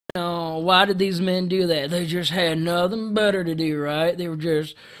know, why did these men do that? They just had nothing better to do, right? They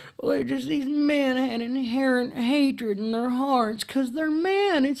just these men had inherent hatred in their hearts because they're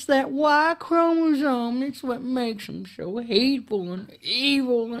men. It's that Y chromosome. It's what makes them so hateful and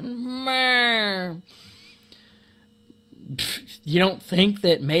evil and meh. You don't think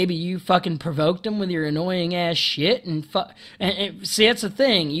that maybe you fucking provoked them with your annoying ass shit and see, that's the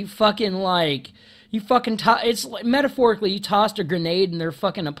thing. It's like, metaphorically, you tossed a grenade in their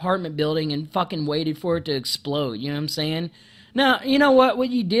fucking apartment building and fucking waited for it to explode. You know what I'm saying? Now, you know what? What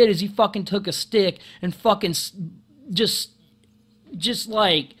you did is you fucking took a stick and fucking just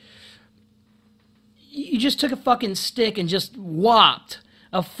like, you just took a fucking stick and just whopped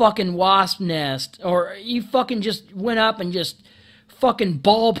a fucking wasp nest, or you fucking just went up and just fucking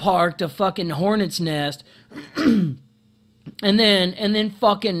ballparked a fucking hornet's nest, and then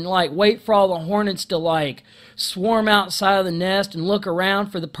fucking like wait for all the hornets to like swarm outside of the nest and look around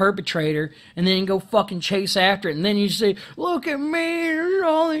for the perpetrator, and then go fucking chase after it, and then you say, "Look at me, there's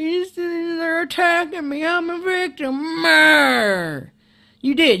all these, they're attacking me, I'm a victim." Mer.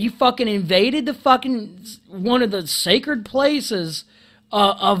 You did. You fucking invaded the fucking one of the sacred places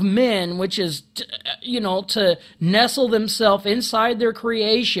of men, which is, to nestle themselves inside their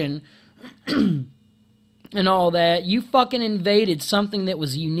creation and all that. You fucking invaded something that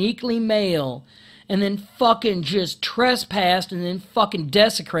was uniquely male and then fucking just trespassed and then fucking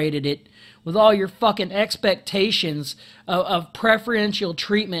desecrated it with all your fucking expectations of preferential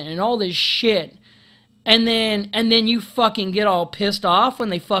treatment and all this shit. And then you fucking get all pissed off when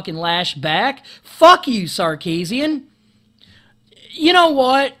they fucking lash back. Fuck you, Sarkeesian. You know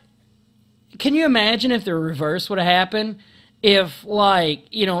what? Can you imagine if the reverse would have happened? If, like,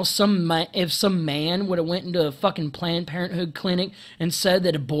 some man would have went into a fucking Planned Parenthood clinic and said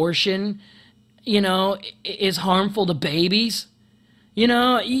that abortion, is harmful to babies?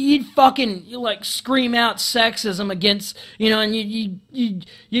 You'd fucking, scream out sexism against, and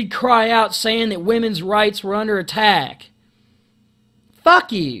you'd cry out saying that women's rights were under attack.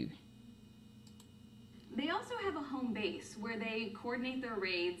 Fuck you. They also have a home base where they coordinate their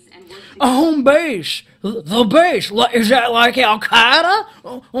raids and work together. A home base? The base? Is that like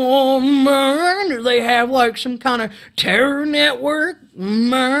Al-Qaeda? Oh, man, do they have like some kind of terror network?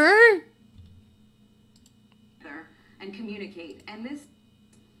 Man? And communicate. And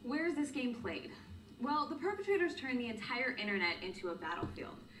where is this game played? Well, the perpetrators turned the entire internet into a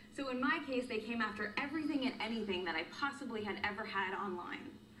battlefield. So in my case, they came after everything and anything that I possibly had ever had online.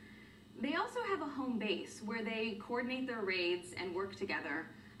 They also have a home base where they coordinate their raids and work together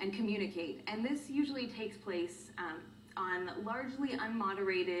and communicate. And this usually takes place on largely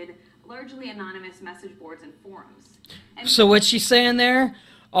unmoderated, largely anonymous message boards and forums. So what's she saying there?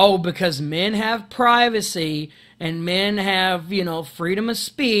 Oh, because men have privacy and men have, freedom of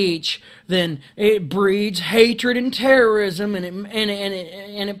speech, then it breeds hatred and terrorism, and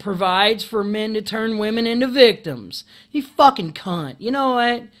it provides for men to turn women into victims. You fucking cunt. You know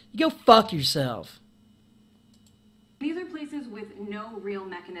what? You go fuck yourself. These are places with no real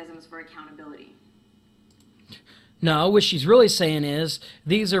mechanisms for accountability. No, what she's really saying is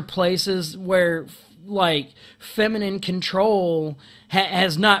these are places where, feminine control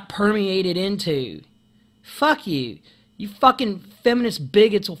has not permeated into. Fuck you. You fucking feminist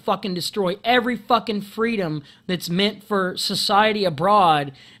bigots will fucking destroy every fucking freedom that's meant for society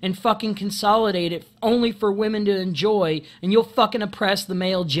abroad and fucking consolidate it only for women to enjoy, and you'll fucking oppress the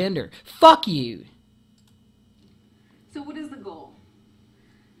male gender. Fuck you. So what is the goal?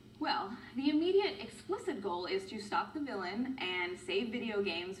 Well, the immediate explicit goal is to stop the villain and save video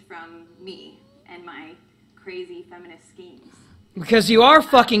games from me and my crazy feminist schemes. Because you are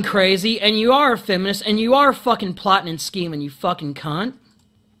fucking crazy, and you are a feminist, and you are fucking plotting and scheming, you fucking cunt.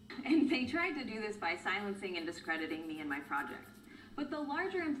 And they tried to do this by silencing and discrediting me and my project. But the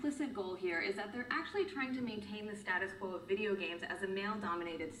larger implicit goal here is that they're actually trying to maintain the status quo of video games as a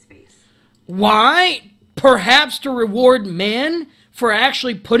male-dominated space. Why? Perhaps to reward men for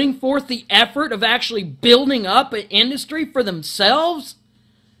actually putting forth the effort of actually building up an industry for themselves?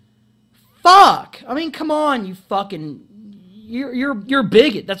 Fuck! I mean, come on, you fucking... You're a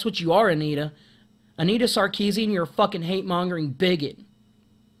bigot. That's what you are, Anita. Anita Sarkeesian, you're a fucking hate-mongering bigot.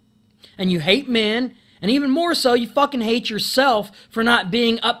 And you hate men, and even more so, you fucking hate yourself for not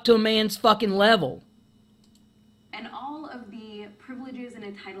being up to a man's fucking level. And all of the privileges and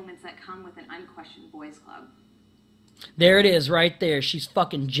entitlements that come with an unquestioned boys' club. There it is, right there. She's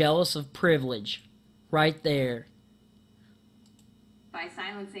fucking jealous of privilege. Right there. By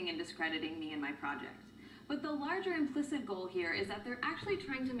silencing and discrediting me and my project. But the larger implicit goal here is that they're actually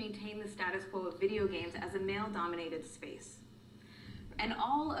trying to maintain the status quo of video games as a male-dominated space. and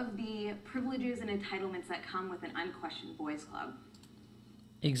all of the privileges and entitlements that come with an unquestioned boys' club.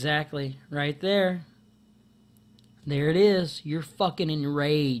 Exactly. Right there. There it is. You're fucking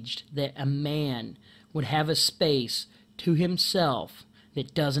enraged that a man would have a space to himself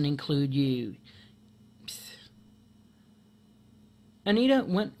that doesn't include you. Anita,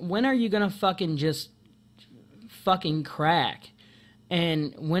 when are you gonna fucking just fucking crack?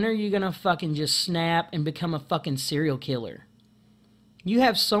 And when are you gonna fucking just snap and become a fucking serial killer? You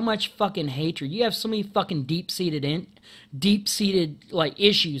have so much fucking hatred. You have so many fucking deep-seated like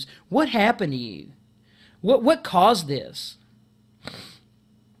issues. What happened to you? What caused this?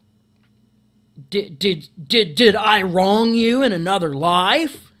 Did I wrong you in another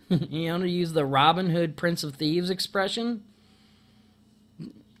life? You know, to use the Robin Hood Prince of Thieves expression.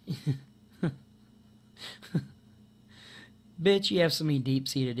 Bitch, you have so many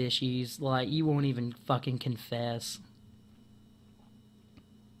deep-seated issues, like, you won't even fucking confess.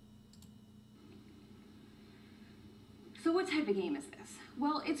 So what type of game is this?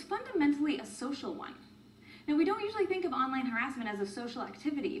 Well, it's fundamentally a social one. Now, we don't usually think of online harassment as a social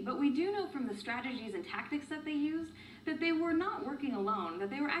activity, but we do know from the strategies and tactics that they used that they were not working alone,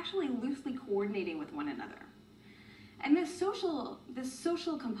 that they were actually loosely coordinating with one another. And this social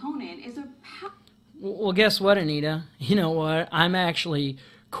component is a Well, guess what, Anita? You know what? I'm actually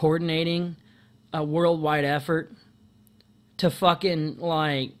coordinating a worldwide effort to fucking,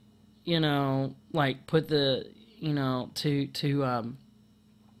 like, you know, like, put the, you know, to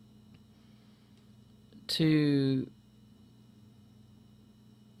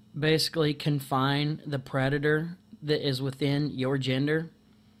basically confine the predator that is within your gender,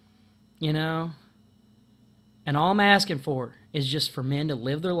 you know? And all I'm asking for is just for men to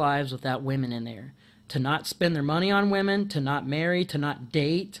live their lives without women in there. To not spend their money on women, to not marry, to not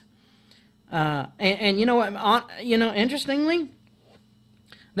date. And you know what, you know, interestingly,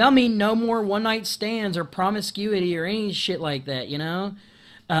 that'll mean no more one-night stands or promiscuity or any shit like that, you know?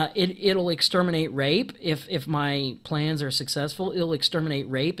 It'll exterminate rape if my plans are successful. It'll exterminate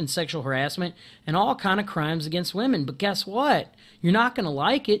rape and sexual harassment and all kind of crimes against women. But guess what? You're not going to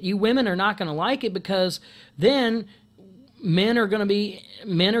like it. You women are not going to like it, because then men are going to be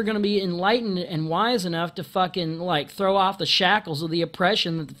enlightened and wise enough to fucking, like, throw off the shackles of the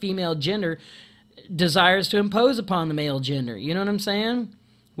oppression that the female gender desires to impose upon the male gender. You know what I'm saying?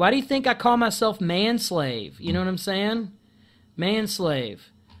 Why do you think I call myself Manslave? You know what I'm saying? Manslave.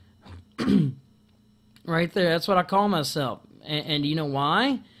 Right there, that's what I call myself. And you know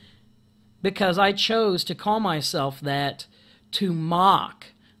why? Because I chose to call myself that to mock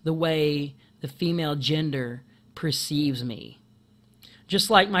the way the female gender perceives me. Just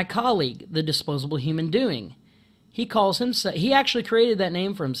like my colleague, the disposable human doing. He calls himself, he actually created that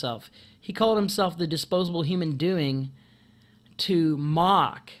name for himself. He called himself the disposable human doing to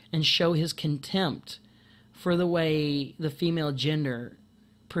mock and show his contempt for the way the female gender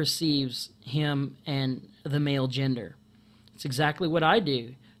perceives him and the male gender. It's exactly what I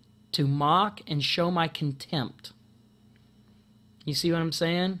do, to mock and show my contempt. You see what I'm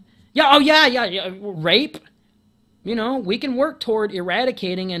saying? Yeah, oh yeah, rape. You know, we can work toward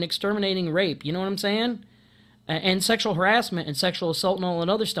eradicating and exterminating rape. You know what I'm saying? And sexual harassment and sexual assault and all that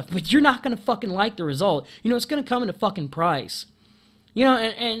other stuff. But you're not going to fucking like the result. You know, it's going to come at a fucking price. You know,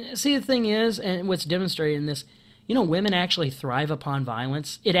 and see, the thing is, and what's demonstrated in this, you know, women actually thrive upon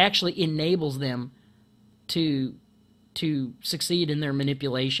violence. It actually enables them to succeed in their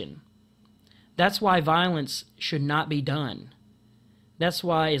manipulation. That's why violence should not be done. That's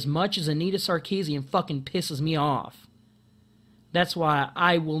why, as much as Anita Sarkeesian fucking pisses me off, that's why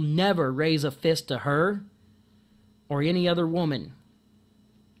I will never raise a fist to her or any other woman,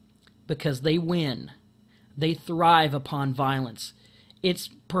 because they win. They thrive upon violence. It's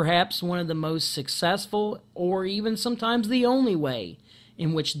perhaps one of the most successful, or even sometimes the only way,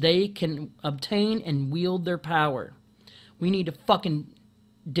 in which they can obtain and wield their power. We need to fucking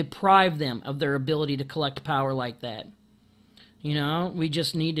deprive them of their ability to collect power like that. You know, we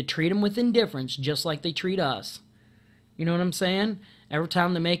just need to treat them with indifference, just like they treat us. You know what I'm saying? Every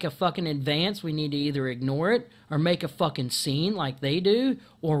time they make a fucking advance, we need to either ignore it or make a fucking scene like they do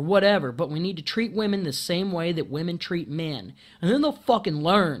or whatever. But we need to treat women the same way that women treat men. And then they'll fucking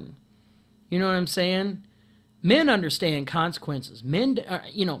learn. You know what I'm saying? Men understand consequences. Men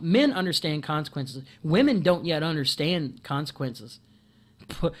understand consequences. Women don't yet understand consequences.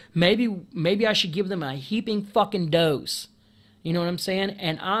 Maybe I should give them a heaping fucking dose. You know what I'm saying?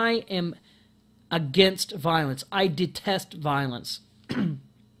 And I am against violence. I detest violence.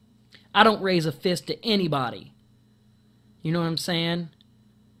 I don't raise a fist to anybody. You know what I'm saying?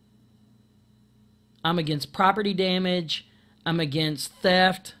 I'm against property damage. I'm against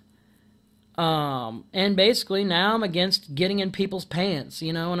theft. And basically now I'm against getting in people's pants.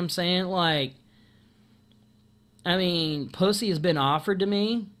 You know what I'm saying? Like, I mean, pussy has been offered to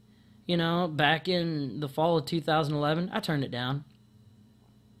me, you know, back in the fall of 2011. I turned it down.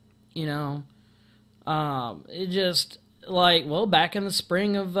 You know, it just, like, well, back in the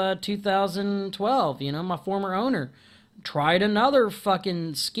spring of 2012, you know, my former owner tried another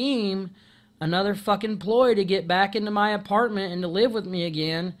fucking scheme, another fucking ploy to get back into my apartment and to live with me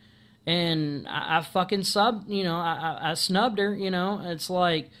again. And I fucking I snubbed her, you know. It's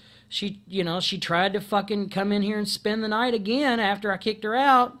like, she tried to fucking come in here and spend the night again after I kicked her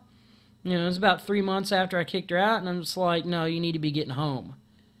out. You know, it was about 3 months after I kicked her out, and I'm just like, no, you need to be getting home.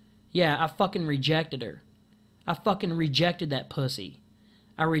 Yeah, I fucking rejected her. I fucking rejected that pussy.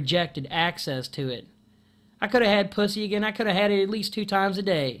 I rejected access to it. I could have had pussy again. I could have had it at least 2 times a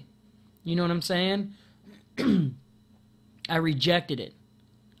day. You know what I'm saying? I rejected it.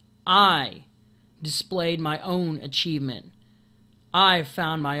 I displayed my own achievement. I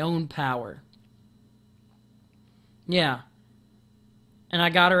found my own power. Yeah. And I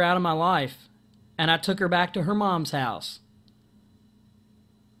got her out of my life. And I took her back to her mom's house.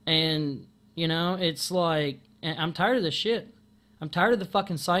 And, you know, it's like, I'm tired of this shit. I'm tired of the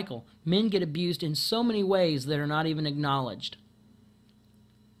fucking cycle. Men get abused in so many ways that are not even acknowledged.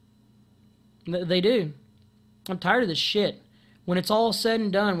 They do. I'm tired of this shit. When it's all said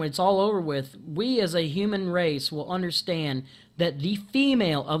and done, when it's all over with, we as a human race will understand that the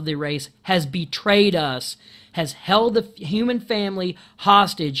female of the race has betrayed us, has held the human family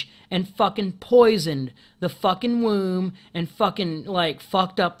hostage, and fucking poisoned the fucking womb, and fucking, like,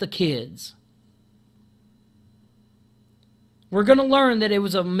 fucked up the kids. We're gonna learn that it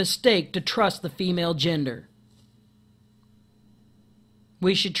was a mistake to trust the female gender.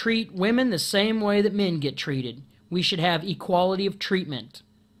 We should treat women the same way that men get treated. We should have equality of treatment.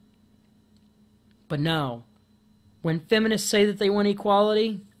 But no. When feminists say that they want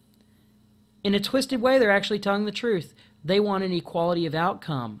equality, in a twisted way, they're actually telling the truth. They want an equality of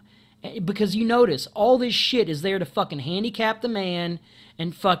outcome. Because you notice, all this shit is there to fucking handicap the man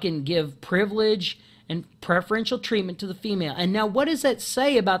and fucking give privilege and preferential treatment to the female. And now what does that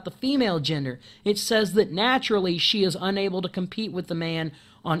say about the female gender? It says that naturally she is unable to compete with the man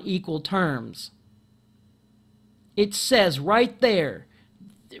on equal terms. It says right there,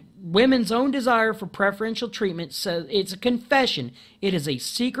 women's own desire for preferential treatment says it's a confession. It is a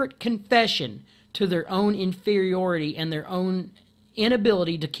secret confession to their own inferiority and their own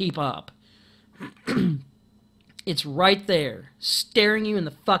inability to keep up. It's right there, staring you in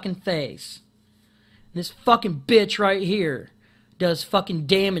the fucking face. This fucking bitch right here does fucking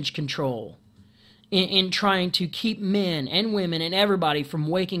damage control in trying to keep men and women and everybody from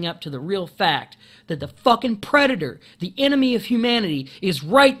waking up to the real fact that the fucking predator, the enemy of humanity, is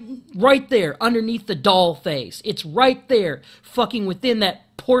right there underneath the doll face. It's right there, fucking within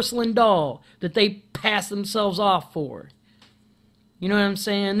that porcelain doll that they pass themselves off for. You know what I'm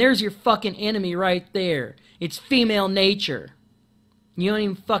saying? There's your fucking enemy right there. It's female nature. You don't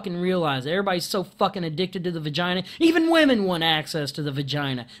even fucking realize it. Everybody's so fucking addicted to the vagina. Even women want access to the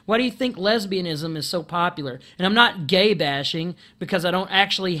vagina. Why do you think lesbianism is so popular? And I'm not gay bashing because I don't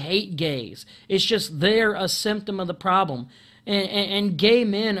actually hate gays. It's just they're a symptom of the problem. And gay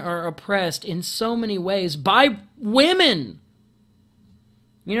men are oppressed in so many ways by women.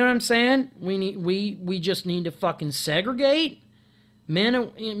 You know what I'm saying? We just need to fucking segregate. Men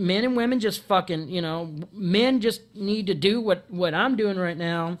and women just fucking, you know, men just need to do what I'm doing right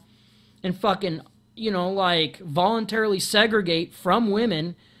now and fucking, you know, like voluntarily segregate from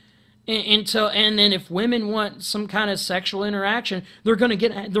women. And then if women want some kind of sexual interaction, they're going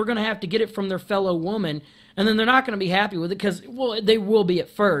to have to get it from their fellow woman, and then they're not going to be happy with it because, well, they will be at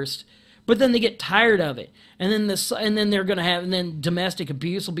first, but then they get tired of it. And then domestic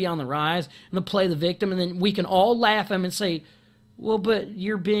abuse will be on the rise, and they'll play the victim, and then we can all laugh at them and say, well, but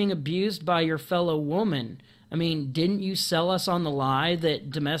you're being abused by your fellow woman. I mean, didn't you sell us on the lie that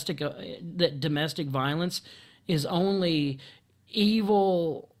domestic violence is only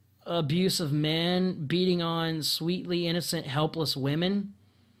evil abuse of men beating on sweetly innocent, helpless women?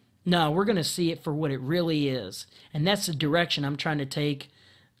 No, we're going to see it for what it really is. And that's the direction I'm trying to take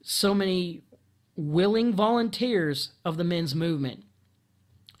so many willing volunteers of the men's movement.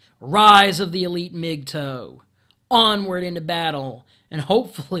 Rise of the elite MGTOW. Onward into battle, and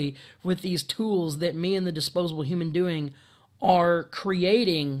hopefully with these tools that me and the Disposable Human Doing are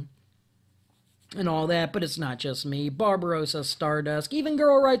creating and all that, but it's not just me. Barbarossa, Stardust, even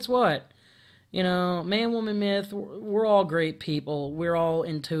Girl Writes What? You know, Man, Woman, Myth, we're all great people. We're all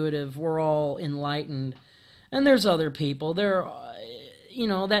intuitive. We're all enlightened. And there's other people. There are, you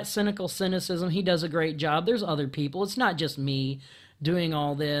know, that cynical cynicism, he does a great job. There's other people. It's not just me doing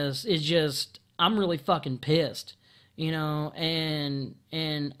all this. It's just, I'm really fucking pissed, you know, and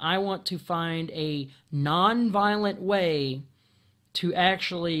I want to find a non-violent way to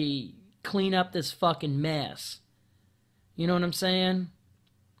actually clean up this fucking mess. You know what I'm saying?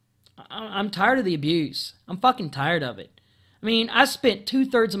 I'm tired of the abuse. I'm fucking tired of it. I mean, I spent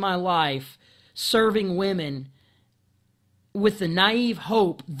 2/3 of my life serving women with the naive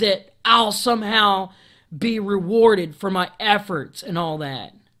hope that I'll somehow be rewarded for my efforts and all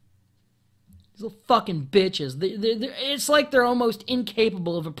that. These little fucking bitches. It's like they're almost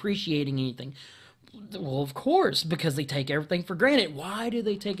incapable of appreciating anything. Well, of course, because they take everything for granted. Why do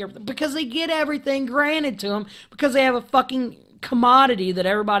they take everything? Because they get everything granted to them, because they have a fucking commodity that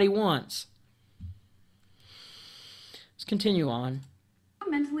everybody wants. Let's continue on.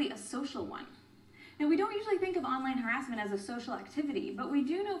 Fundamentally a social one. Now, we don't usually think of online harassment as a social activity, but we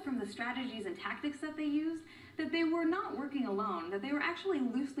do know from the strategies and tactics that they used that they were not working alone, that they were actually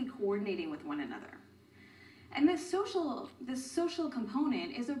loosely coordinating with one another. And this social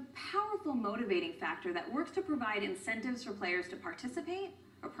component is a powerful motivating factor that works to provide incentives for players to participate,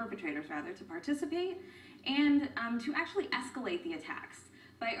 or perpetrators rather, to participate, and to actually escalate the attacks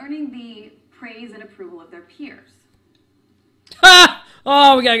by earning the praise and approval of their peers. Ha!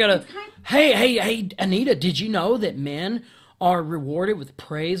 Oh, we gotta go to... Hey, Anita, did you know that men are rewarded with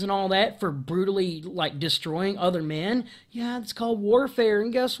praise and all that for brutally, like, destroying other men? Yeah, it's called warfare,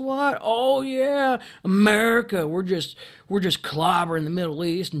 and guess what? Oh, yeah, America, we're just clobbering the Middle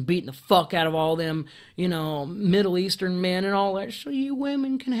East and beating the fuck out of all them, you know, Middle Eastern men and all that, so you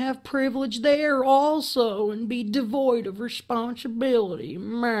women can have privilege there also and be devoid of responsibility.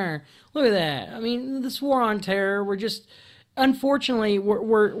 Look at that. I mean, this war on terror, we're just... Unfortunately,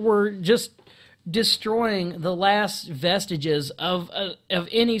 we're just destroying the last vestiges of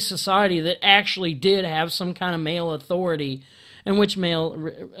any society that actually did have some kind of male authority, and which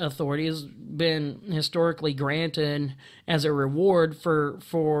male authority has been historically granted as a reward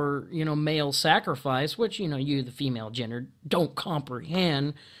for you know, male sacrifice, which, you know, you, the female gender, don't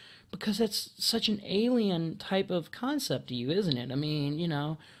comprehend, because that's such an alien type of concept to you, isn't it? I mean, you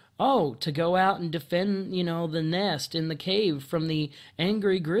know... Oh, to go out and defend, you know, the nest in the cave from the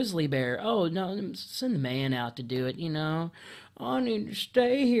angry grizzly bear. Oh, no, send the man out to do it, you know. I need to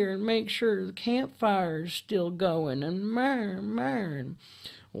stay here and make sure the campfire is still going. And man.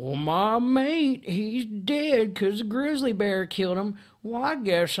 Well, my mate, he's dead because the grizzly bear killed him. Well, I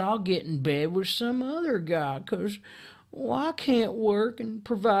guess I'll get in bed with some other guy because, well, I can't work and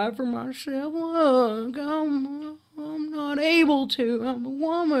provide for myself. Look, I'm not able to. I'm a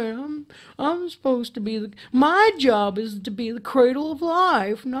woman. I'm supposed to be my job is to be the cradle of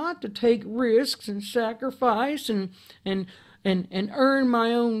life, not to take risks and sacrifice and earn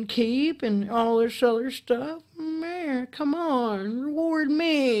my own keep and all this other stuff. Man, come on, reward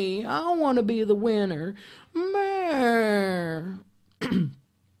me. I want to be the winner. Man.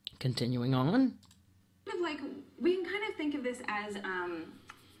 Continuing on. Like, we can kind of think of this as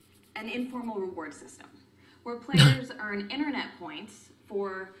an informal reward system, where players earn internet points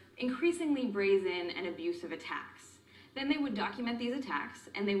for increasingly brazen and abusive attacks. Then they would document these attacks,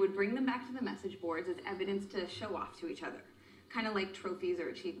 and they would bring them back to the message boards as evidence to show off to each other, kind of like trophies or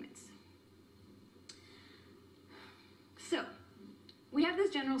achievements. So, we have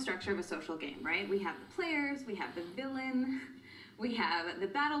this general structure of a social game, right? We have the players, we have the villain, we have the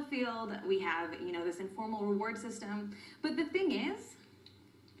battlefield, we have, you know, this informal reward system. But the thing is,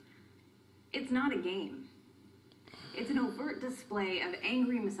 it's not a game. It's an overt display of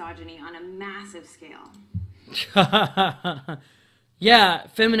angry misogyny on a massive scale. Yeah,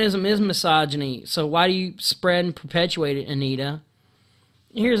 feminism is misogyny, so why do you spread and perpetuate it, Anita?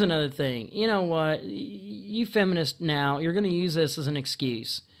 Here's another thing. You know what? You feminists now, you're going to use this as an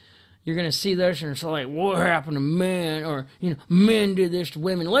excuse. You're going to see this and it's like, what happened to men? Or, you know, men did this to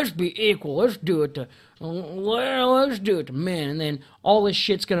women. Let's be equal. Let's do it to men. And then all this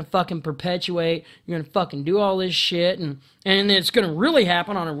shit's going to fucking perpetuate. You're going to fucking do all this shit. And then it's going to really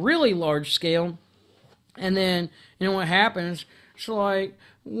happen on a really large scale. And then, you know what happens? It's like,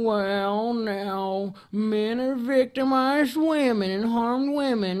 well, now, men have victimized women and harmed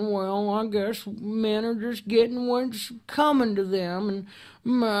women. Well, I guess men are just getting what's coming to them. And,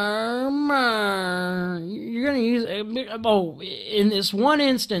 you're going to use, in this one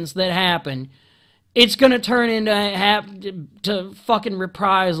instance that happened, it's going to turn into fucking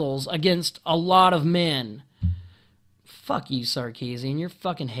reprisals against a lot of men. Fuck you, Sarkeesian. You're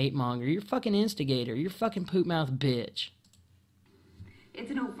fucking hate monger. You're fucking instigator. You're fucking poop mouth bitch.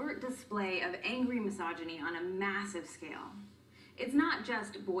 It's an overt display of angry misogyny on a massive scale. It's not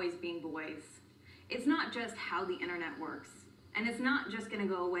just boys being boys. It's not just how the internet works. And it's not just going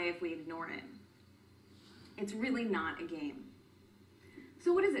to go away if we ignore it. It's really not a game.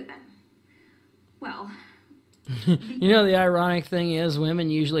 So what is it then? Well... You know, the ironic thing is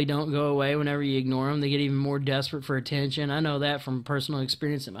women usually don't go away whenever you ignore them. They get even more desperate for attention. I know that from personal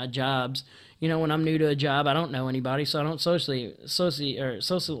experience at my jobs. You know, when I'm new to a job, I don't know anybody, so I don't socialize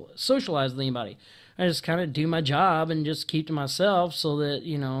with anybody. I just kind of do my job and just keep to myself so that,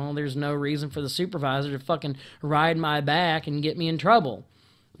 you know, there's no reason for the supervisor to fucking ride my back and get me in trouble.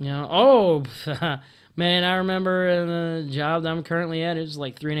 You know, oh... Man, I remember in the job that I'm currently at, it was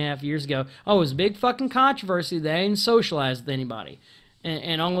like 3.5 years ago. Oh, it was a big fucking controversy. They ain't socialized with anybody.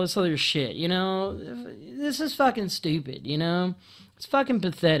 And all this other shit, you know? This is fucking stupid, you know? It's fucking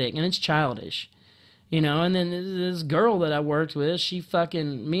pathetic, and it's childish. You know, and then this girl that I worked with, she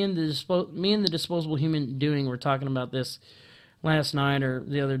fucking... Me and the disposable human doing were talking about this last night or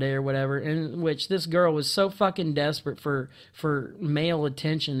the other day or whatever, in which this girl was so fucking desperate for male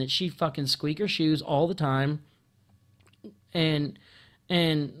attention that she fucking squeak her shoes all the time, and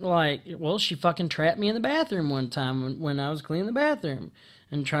like, well, she fucking trapped me in the bathroom one time when I was cleaning the bathroom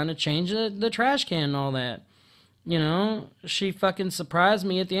and trying to change the trash can and all that. You know, she fucking surprised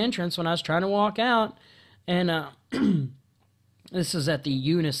me at the entrance when I was trying to walk out, and this is at the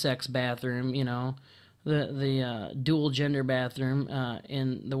unisex bathroom, you know, the dual gender bathroom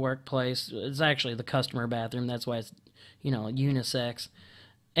in the workplace. It's actually the customer bathroom. That's why it's, you know, unisex.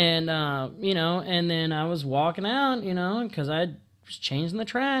 And, you know, and then I was walking out, you know, because I was changing the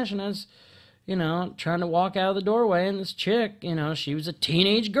trash, and I was, you know, trying to walk out of the doorway, and this chick, you know, she was a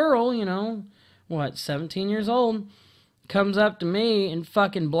teenage girl, you know, 17 years old, comes up to me and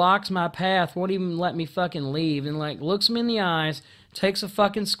fucking blocks my path, won't even let me fucking leave, and, like, looks me in the eyes, takes a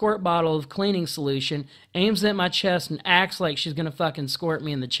fucking squirt bottle of cleaning solution, aims it at my chest, and acts like she's gonna fucking squirt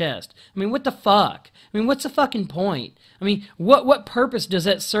me in the chest. I mean, what the fuck? I mean, what's the fucking point? I mean, what purpose does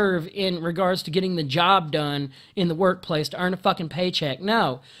that serve in regards to getting the job done in the workplace to earn a fucking paycheck?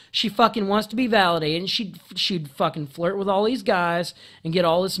 No. She fucking wants to be validated, and she'd fucking flirt with all these guys and get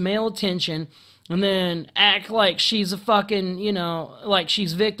all this male attention, and then act like she's a fucking, you know, like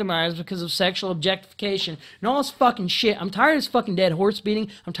she's victimized because of sexual objectification and all this fucking shit. I'm tired of this fucking dead horse beating.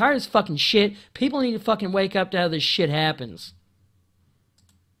 I'm tired of this fucking shit. People need to fucking wake up to how this shit happens.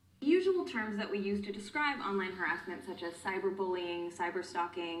 Usual terms that we use to describe online harassment, such as cyberbullying,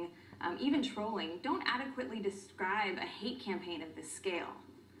 cyberstalking, even trolling, don't adequately describe a hate campaign of this scale.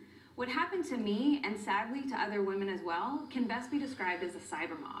 What happened to me, and sadly to other women as well, can best be described as a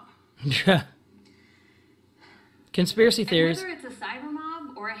cyber mob. Yeah. Conspiracy theories. And whether it's a cyber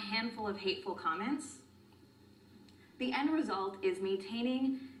mob or a handful of hateful comments, the end result is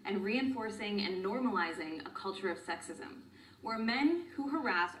maintaining and reinforcing and normalizing a culture of sexism, where men who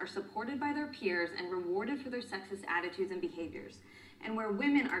harass are supported by their peers and rewarded for their sexist attitudes and behaviors, and where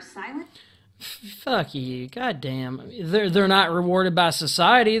women are silent. Fuck you, goddamn. They're not rewarded by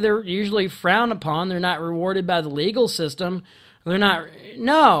society. They're usually frowned upon. They're not rewarded by the legal system. They're not.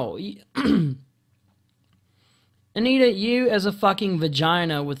 No. Anita, you as a fucking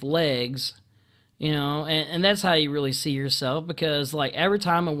vagina with legs, you know, and that's how you really see yourself, because, like, every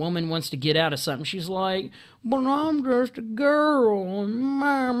time a woman wants to get out of something, she's like, but I'm just a girl.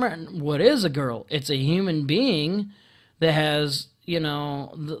 What is a girl? It's a human being that has, you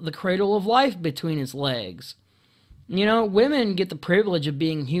know, the cradle of life between its legs. You know, women get the privilege of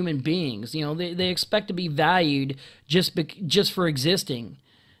being human beings. You know, they expect to be valued just for existing.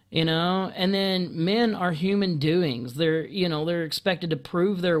 You know, and then men are human doings. They're, you know, they're expected to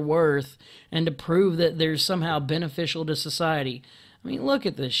prove their worth and to prove that they're somehow beneficial to society. I mean, look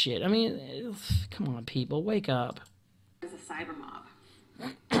at this shit. I mean, come on, people, wake up. As a cyber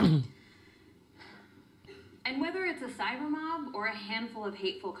mob. And whether it's a cyber mob or a handful of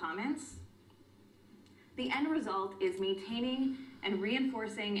hateful comments, the end result is maintaining and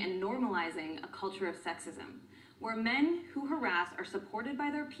reinforcing and normalizing a culture of sexism, where men who harass are supported by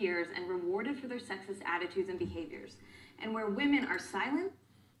their peers and rewarded for their sexist attitudes and behaviors, and where women are silent.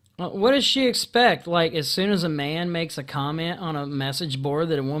 Well, what does she expect? Like, as soon as a man makes a comment on a message board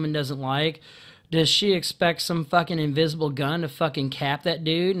that a woman doesn't like, does she expect some fucking invisible gun to fucking cap that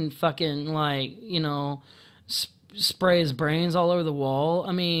dude and fucking, like, you know, spray his brains all over the wall?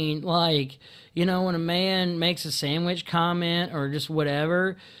 I mean, like, you know, when a man makes a sandwich comment or just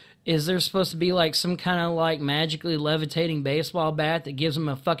whatever, is there supposed to be, like, some kind of, like, magically levitating baseball bat that gives him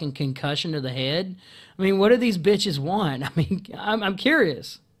a fucking concussion to the head? I mean, what do these bitches want? I mean, I'm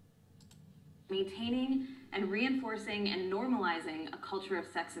curious. Maintaining and reinforcing and normalizing a culture of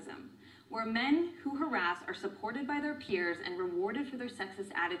sexism, where men who harass are supported by their peers and rewarded for their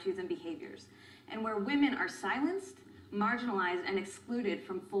sexist attitudes and behaviors, and where women are silenced, marginalized, and excluded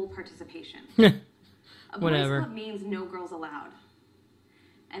from full participation. A boys' club means no girls allowed.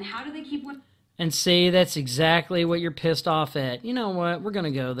 And how do they keep women? And see, that's exactly what you're pissed off at. You know what? We're going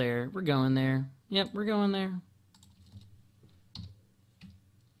to go there. We're going there. Yep, we're going there.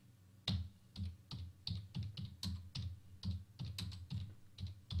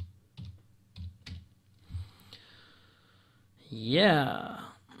 Yeah.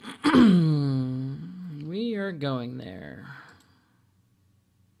 We are going there.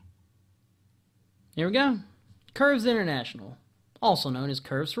 Here we go. Curves International, also known as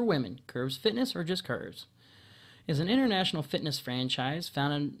Curves for Women, Curves Fitness, or just Curves, is an international fitness franchise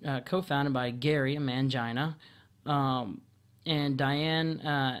co-founded by Gary, a mangina, and Diane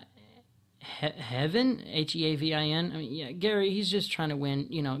Heavin, Heavin. I mean, yeah, Gary, he's just trying to win,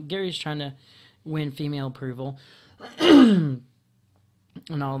 Gary's trying to win female approval and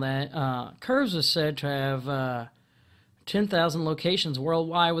all that. Curves is said to have 10,000 locations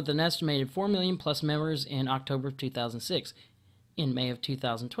worldwide with an estimated 4 million plus members in October of 2006. In May of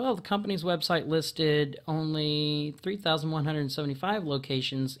 2012, the company's website listed only 3,175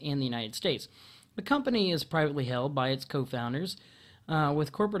 locations in the United States. The company is privately held by its co-founders,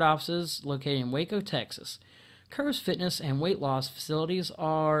 with corporate offices located in Waco, Texas. Curves fitness and weight loss facilities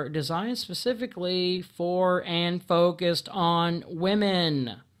are designed specifically for and focused on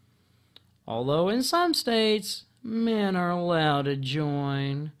women. Although in some states, men are allowed to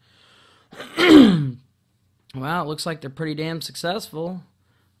join. Wow, it looks like they're pretty damn successful.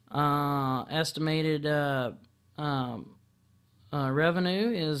 Estimated revenue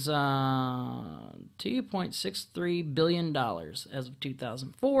is $2.63 billion as of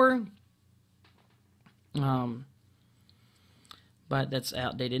 2004. But that's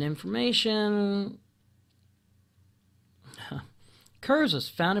outdated information. Curves was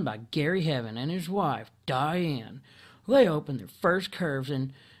founded by Gary Heaven and his wife, Diane. They opened their first Curves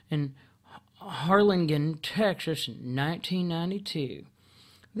in Harlingen, Texas in 1992.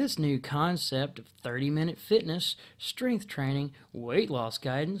 This new concept of 30-minute fitness, strength training, weight loss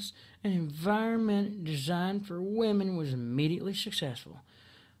guidance, and environment designed for women was immediately successful.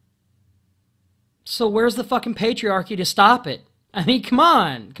 So where's the fucking patriarchy to stop it? I mean, come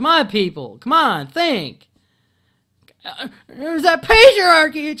on, people, come on, think. There's that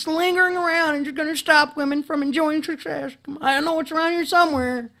patriarchy. It's lingering around and you're going to stop women from enjoying success. Come on, I know it's around here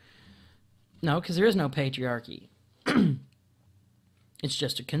somewhere. No, because there is no patriarchy. It's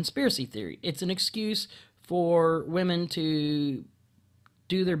just a conspiracy theory. It's an excuse for women to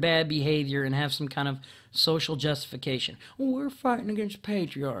do their bad behavior and have some kind of social justification. Well, we're fighting against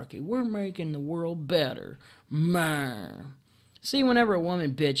patriarchy. We're making the world better. Man. See, whenever a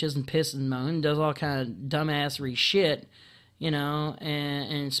woman bitches and pisses and moans, does all kind of dumbassery shit,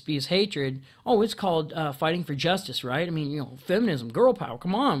 and spews hatred, it's called fighting for justice, right? I mean, feminism, girl power,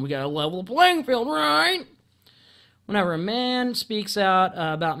 come on, we gotta level the playing field, right? Whenever a man speaks out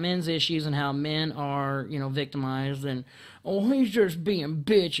about men's issues and how men are, victimized, and, he's just being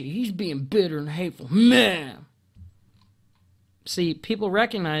bitchy, he's being bitter and hateful, man. See, people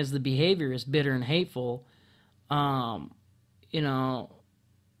recognize the behavior as bitter and hateful,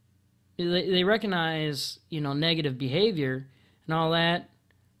 they recognize, negative behavior and all that,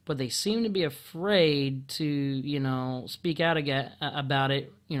 but they seem to be afraid to, speak out about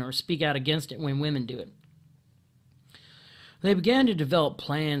it, or speak out against it when women do it. They began to develop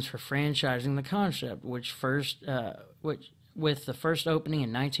plans for franchising the concept, with the first opening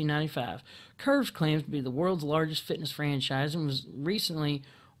in 1995. Curves claims to be the world's largest fitness franchise and was recently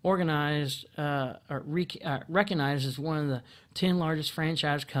recognized as one of the 10 largest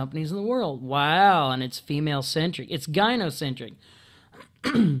franchise companies in the world. Wow, and it's female-centric. It's gynocentric.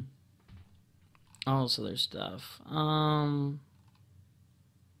 Also, there's stuff. All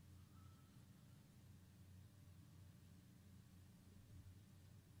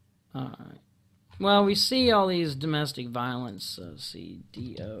right. Well, we see all these domestic violence. See,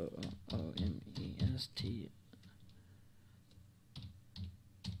 DOOMEST.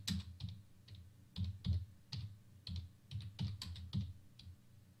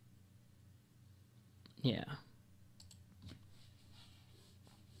 Yeah.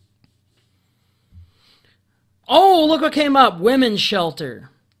 Oh, look what came up. Women's shelter.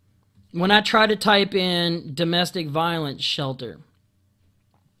 When I try to type in domestic violence shelter.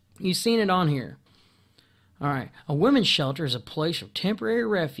 You've seen it on here. All right. A women's shelter is a place of temporary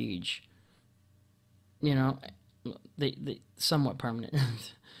refuge. They somewhat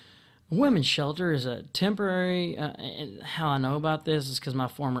permanent. A women's shelter is a temporary, and how I know about this is because my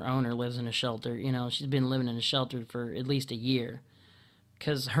former owner lives in a shelter. You know, she's been living in a shelter for at least a year.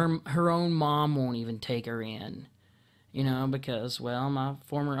 Because her own mom won't even take her in. You know, because, well, my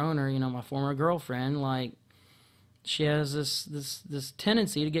former owner, you know, my former girlfriend, like, she has this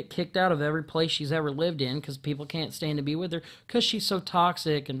tendency to get kicked out of every place she's ever lived in because people can't stand to be with her because she's so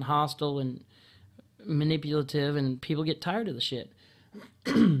toxic and hostile and manipulative, and people get tired of the shit.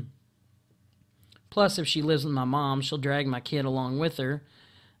 Plus, if she lives with my mom, she'll drag my kid along with her,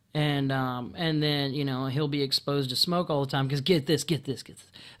 and then, you know, he'll be exposed to smoke all the time because get this.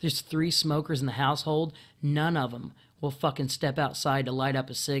 There's 3 smokers in the household. None of them will fucking step outside to light up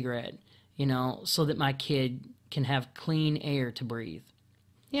a cigarette, you know, so that my kid can have clean air to breathe.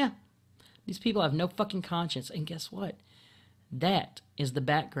 Yeah, these people have no fucking conscience, and guess what? That is the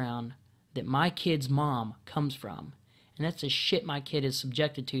background that my kid's mom comes from. And that's the shit my kid is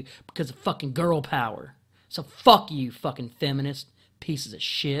subjected to because of fucking girl power. So fuck you, fucking feminist pieces of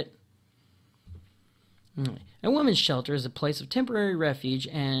shit. A women's shelter is a place of temporary refuge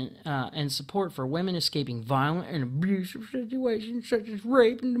and support for women escaping violent and abusive situations such as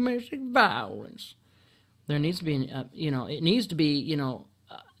rape and domestic violence. There needs to be,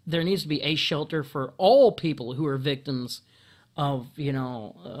 there needs to be a shelter for all people who are victims of,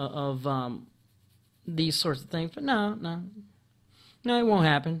 these sorts of things. But no, it won't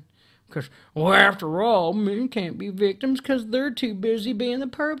happen. Because, well, after all, men can't be victims because they're too busy being the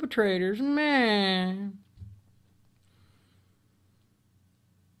perpetrators. Man.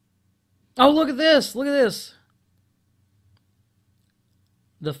 Oh, look at this.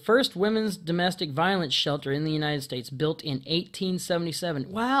 The first women's domestic violence shelter in the United States, built in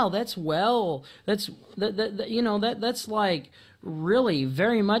 1877. Wow, that's like really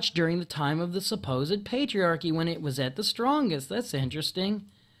very much during the time of the supposed patriarchy when it was at the strongest. That's interesting.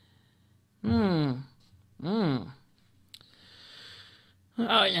 And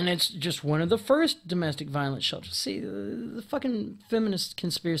it's just one of the first domestic violence shelters. See, the fucking feminist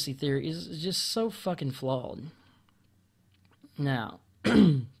conspiracy theory is just so fucking flawed. Now,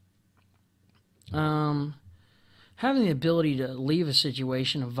 having the ability to leave a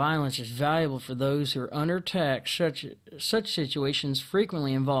situation of violence is valuable for those who are under attack. Such situations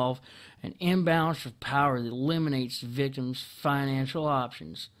frequently involve an imbalance of power that eliminates the victim's financial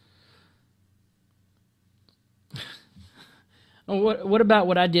options. What about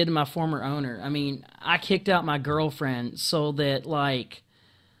what I did to my former owner? I mean, I kicked out my girlfriend so that, like,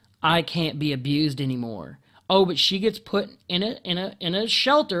 I can't be abused anymore. Oh, but she gets put in a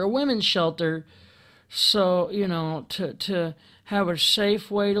shelter, a women's shelter, so, you know, to have a safe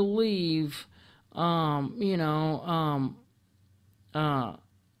way to leave, so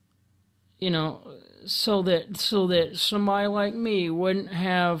that somebody like me wouldn't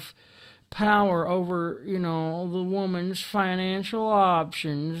have power over, the woman's financial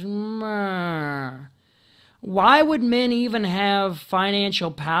options. Why would men even have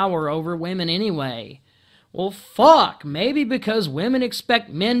financial power over women anyway? Well, fuck, maybe because women expect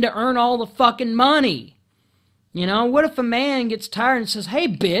men to earn all the fucking money. What if a man gets tired and says, hey,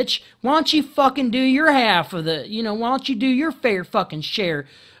 bitch, why don't you fucking do your half of the, why don't you do your fair fucking share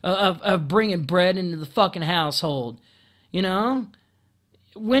of bringing bread into the fucking household?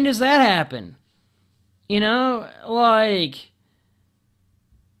 When does that happen? A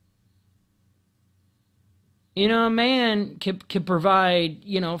man could provide,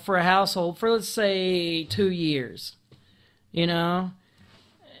 for a household for, let's say, 2 years. Let's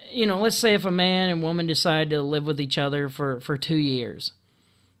say if a man and woman decide to live with each other for 2 years.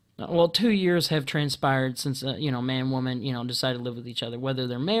 Well, 2 years have transpired since, man and woman, decide to live with each other, whether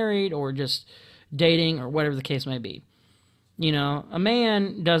they're married or just dating or whatever the case may be. A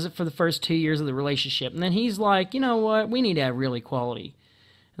man does it for the first 2 years of the relationship, and then he's like, you know what, we need to have real equality.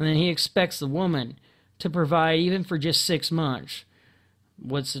 And then he expects the woman to provide even for just 6 months.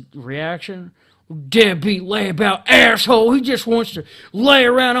 What's the reaction? Deadbeat layabout asshole, he just wants to lay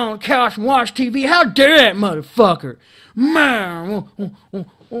around on the couch and watch TV. How dare that motherfucker? Man,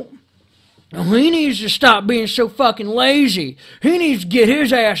 he needs to stop being so fucking lazy. He needs to get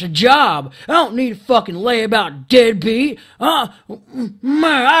his ass a job. I don't need a fucking layabout deadbeat.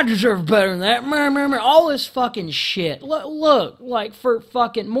 Man, I deserve better than that. Man, all this fucking shit. Look, like for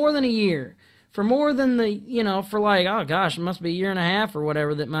fucking more than a year. For more than for like, oh gosh, it must be a year and a half or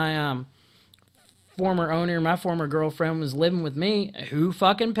whatever that my former owner, my former girlfriend was living with me. Who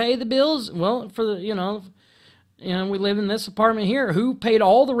fucking paid the bills? Well, for the, we live in this apartment here. Who paid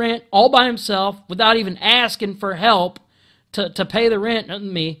all the rent all by himself without even asking for help To pay the rent?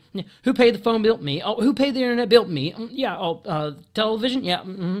 Me. Who paid the phone bill? Me. Oh, who paid the internet bill? Me. Yeah. Oh, television? Yeah.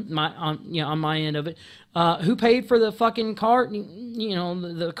 On my end of it. Who paid for the fucking car?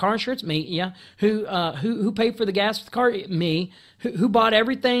 The car insurance? Me. Yeah. Who paid for the gas for the car? Me. Who bought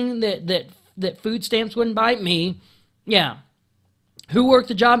everything that food stamps wouldn't buy? Me. Yeah. Who worked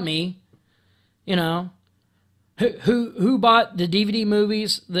the job? Me. Who bought the DVD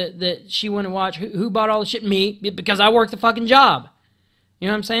movies that she wanted to watch? Who bought all the shit? Me, because I worked the fucking job. You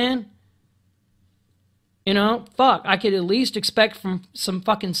know what I'm saying? Fuck, I could at least expect from some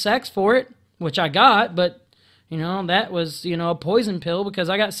fucking sex for it, which I got, but, that was, a poison pill because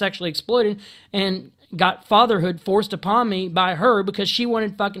I got sexually exploited and got fatherhood forced upon me by her because she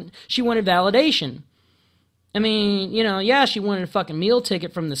wanted validation. I mean, yeah, she wanted a fucking meal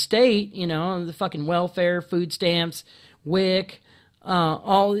ticket from the state, the fucking welfare, food stamps, WIC,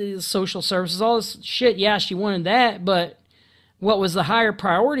 all these social services, all this shit. Yeah, she wanted that, but what was the higher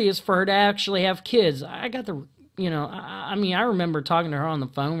priority is for her to actually have kids. I got the, I remember talking to her on the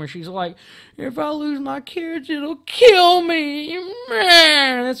phone where she's like, if I lose my kids, it'll kill me.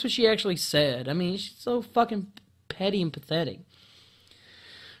 Man. That's what she actually said. I mean, she's so fucking petty and pathetic.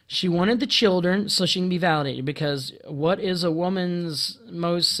 She wanted the children so she can be validated, because what is a woman's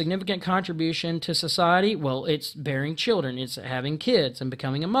most significant contribution to society? Well, it's bearing children. It's having kids and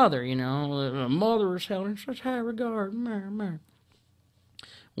becoming a mother, A mother is held in such high regard.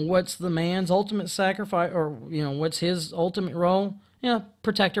 What's the man's ultimate sacrifice, or, what's his ultimate role?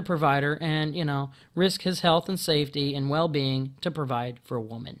 Protector, provider, and, risk his health and safety and well-being to provide for a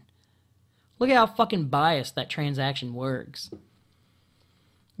woman. Look at how fucking biased that transaction works.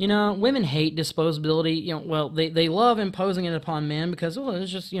 Women hate disposability. They love imposing it upon men because,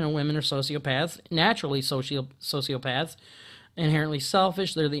 it's just, women are sociopaths, naturally sociopaths, inherently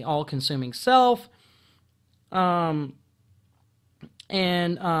selfish. They're the all-consuming self. In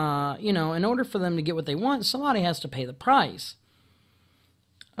order for them to get what they want, somebody has to pay the price.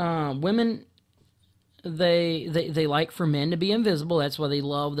 Women, they like for men to be invisible. That's why they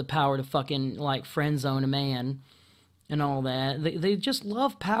love the power to fucking, friend zone a man. And all that. They just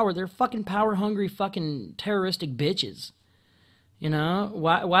love power. They're fucking power-hungry fucking terroristic bitches.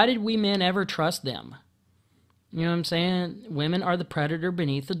 Why did we men ever trust them? You know what I'm saying? Women are the predator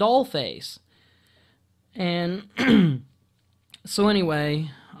beneath the doll face. And so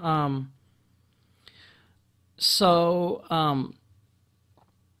anyway,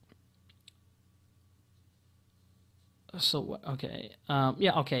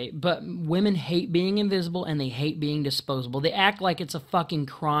 but women hate being invisible and they hate being disposable. They act like it's a fucking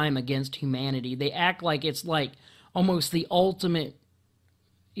crime against humanity. They act like it's like almost the ultimate,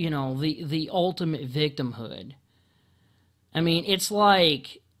 the ultimate victimhood. I mean, it's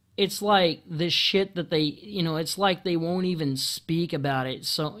like this shit that they, it's like they won't even speak about it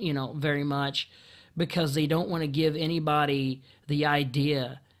so, very much because they don't want to give anybody the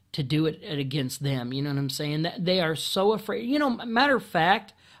idea to do it against them. You know what I'm saying? That they are so afraid. Matter of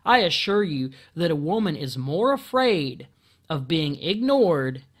fact, I assure you that a woman is more afraid of being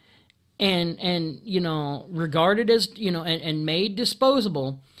ignored and regarded as, and made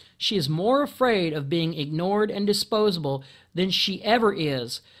disposable. She is more afraid of being ignored and disposable than she ever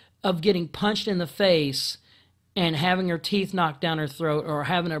is of getting punched in the face and having her teeth knocked down her throat or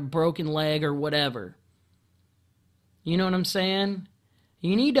having a broken leg or whatever. You know what I'm saying?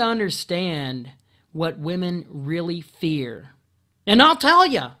 You need to understand what women really fear. And I'll tell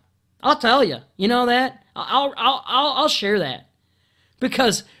you. You know that? I'll share that.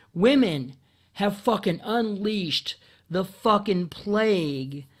 Because women have fucking unleashed the fucking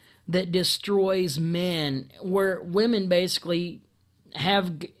plague that destroys men, where women basically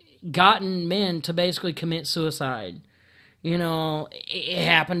have gotten men to basically commit suicide. It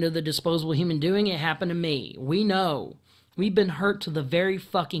happened to the disposable human doing, it happened to me. We know. We've been hurt to the very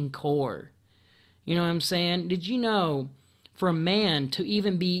fucking core. You know what I'm saying? Did you know, for a man to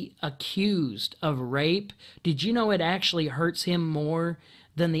even be accused of rape, did you know it actually hurts him more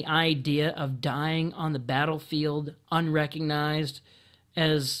than the idea of dying on the battlefield unrecognized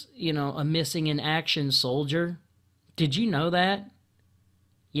as, a missing in action soldier? Did you know that?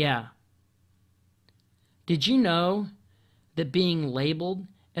 Yeah. Did you know that being labeled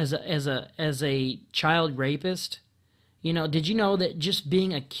as a child rapist, did you know that just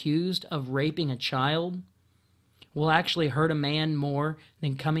being accused of raping a child will actually hurt a man more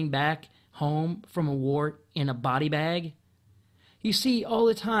than coming back home from a war in a body bag? You see all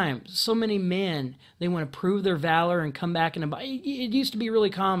the time, so many men, they want to prove their valor and come back in a body. It used to be really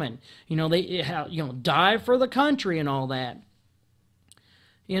common. They die for the country and all that.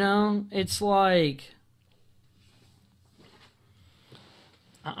 It's like,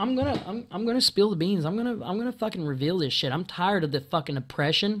 I'm gonna spill the beans. I'm gonna fucking reveal this shit. I'm tired of the fucking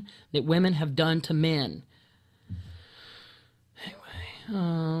oppression that women have done to men.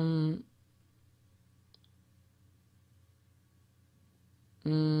 Anyway,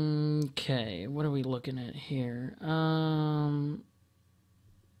 okay, what are we looking at here?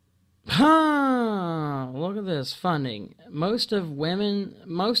 Look at this funding. Most of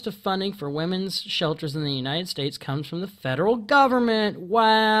funding for women's shelters in the United States comes from the federal government.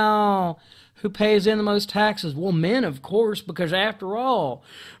 Wow. Who pays in the most taxes? Well, men, of course, because after all,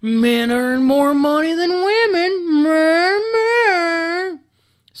 men earn more money than women.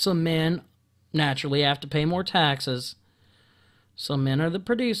 So men naturally have to pay more taxes. So men are the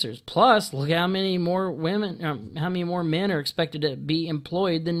producers. Plus, look how many more men are expected to be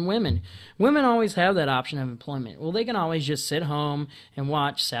employed than women. Women always have that option of employment. Well, they can always just sit home and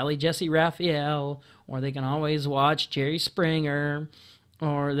watch Sally Jesse Raphael, or they can always watch Jerry Springer,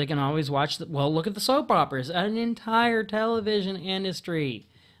 or they can always watch, look at the soap operas. An entire television industry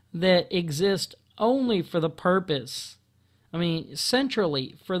that exists only for the purpose,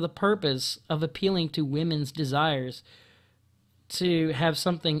 centrally for the purpose of appealing to women's desires to have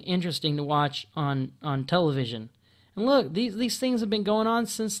something interesting to watch on television. And look, these things have been going on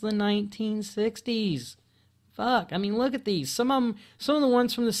since the 1960s. Fuck, look at these. Some of the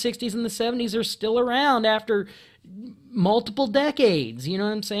ones from the 60s and the 70s are still around after multiple decades. You know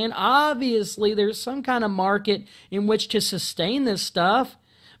what I'm saying? Obviously, there's some kind of market in which to sustain this stuff.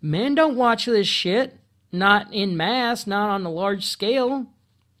 Men don't watch this shit. Not en masse, not on a large scale.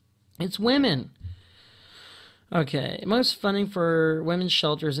 It's women. Okay, most funding for women's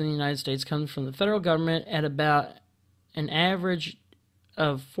shelters in the United States comes from the federal government at about an average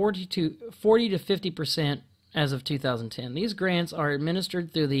of 40 to 50% as of 2010. These grants are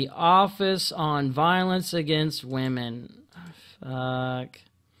administered through the Office on Violence Against Women. Fuck.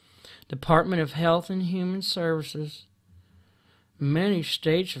 Department of Health and Human Services. Many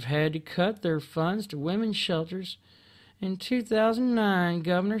states have had to cut their funds to women's shelters. In 2009,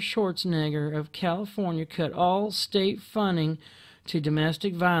 Governor Schwarzenegger of California cut all state funding to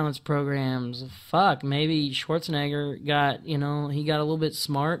domestic violence programs. Fuck, maybe Schwarzenegger got, he got a little bit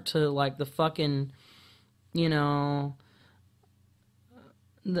smart to, like, the fucking, the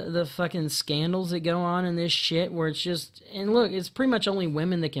fucking scandals that go on in this shit where it's just, and look, it's pretty much only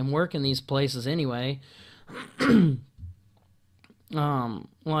women that can work in these places anyway. Look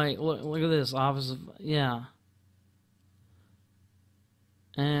at this, Office of, yeah.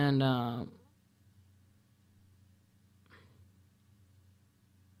 And,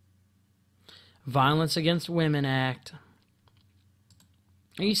 Violence Against Women Act.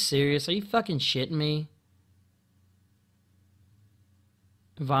 Are you serious? Are you fucking shitting me?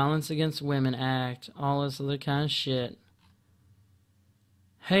 Violence Against Women Act. All this other kind of shit.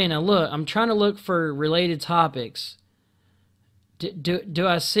 Hey, now look, I'm trying to look for related topics. Do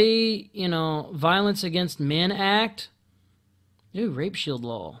I see, Violence Against Men Act? Ooh, rape shield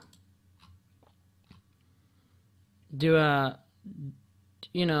law. Do I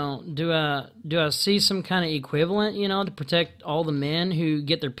see some kind of equivalent, to protect all the men who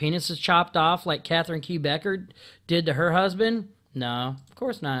get their penises chopped off like Catherine Q. Becker did to her husband? No, of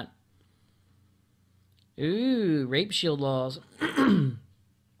course not. Ooh, rape shield laws.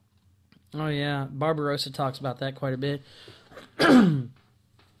 Oh yeah, Barbarossa talks about that quite a bit.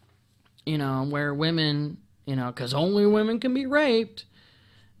 Where women, because only women can be raped.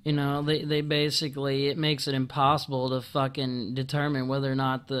 They basically, it makes it impossible to fucking determine whether or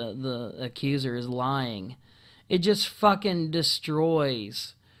not the accuser is lying. It just fucking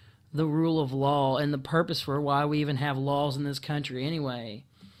destroys the rule of law and the purpose for why we even have laws in this country anyway.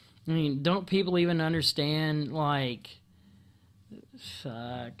 Don't people even understand, like,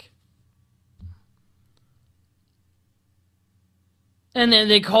 fuck. And then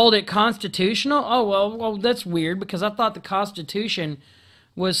they called it constitutional? Oh, well, that's weird, because I thought the Constitution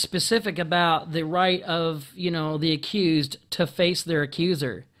was specific about the right of, the accused to face their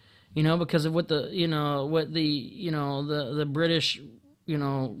accuser. Because of what the British,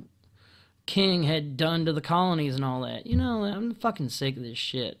 king had done to the colonies and all that. I'm fucking sick of this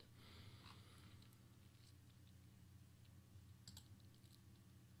shit.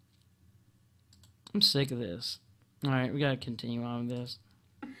 I'm sick of this. Alright, we gotta continue on with this.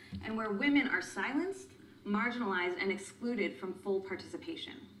 And where women are silenced, marginalized, and excluded from full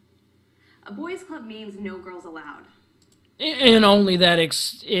participation. A boys' club means no girls allowed. And only that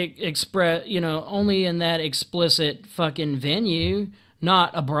only in that explicit fucking venue, not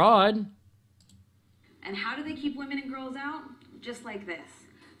abroad. And how do they keep women and girls out? Just like this.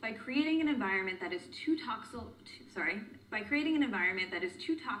 By creating an environment that is too toxic, by creating an environment that is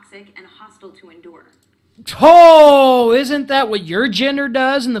too toxic and hostile to endure. Oh, isn't that what your gender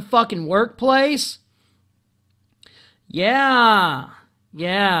does in the fucking workplace? Yeah,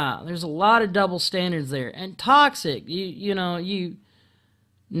 there's a lot of double standards there. And toxic,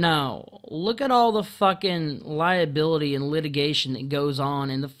 no. Look at all the fucking liability and litigation that goes on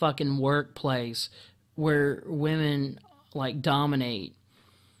in the fucking workplace where women, like, dominate.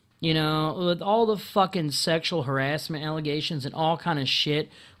 You know, with all the fucking sexual harassment allegations and all kind of shit.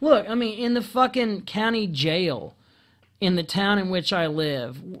 Look, I mean, in the fucking county jail in the town in which I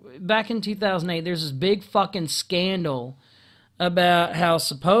live, back in 2008, there's this big fucking scandal about how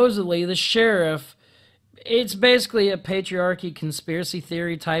supposedly the sheriff, it's basically a patriarchy conspiracy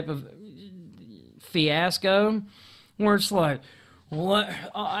theory type of fiasco, where it's like, what?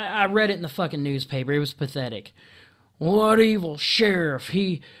 I read it in the fucking newspaper. It was pathetic. What evil sheriff?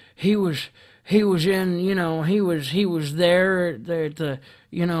 He was in, he was there at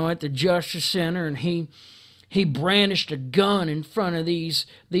the Justice Center, and he brandished a gun in front of these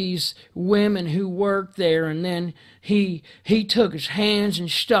women who worked there, and then he took his hands and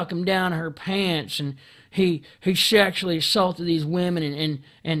stuck them down her pants, and he sexually assaulted these women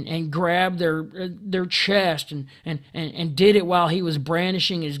and grabbed their chest and did it while he was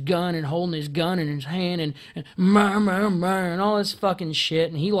brandishing his gun and holding his gun in his hand and all this fucking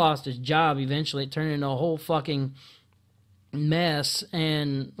shit. And he lost his job eventually. It turned into a whole fucking mess.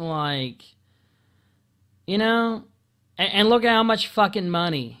 And like, and look at how much fucking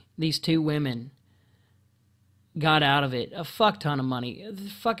money these two women got out of it. A fuck ton of money.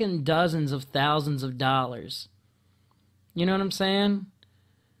 Fucking dozens of thousands of dollars. You know what I'm saying?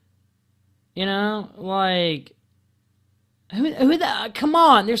 Like, who the, come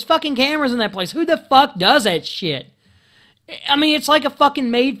on, there's fucking cameras in that place. Who the fuck does that shit? I mean, it's like a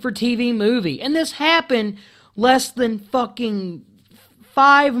fucking made-for-TV movie. And this happened less than fucking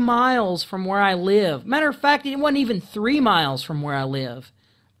 5 miles from where I live. Matter of fact, it wasn't even 3 miles from where I live.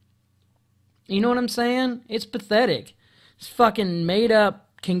 You know what I'm saying? It's pathetic. It's fucking made up,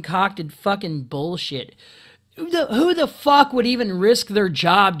 concocted fucking bullshit. Who the fuck would even risk their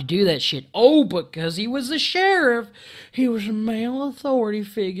job to do that shit? Oh, because he was the sheriff. He was a male authority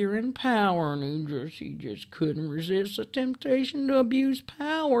figure in power, and he just couldn't resist the temptation to abuse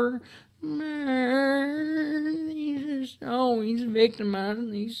power. He's always victimizing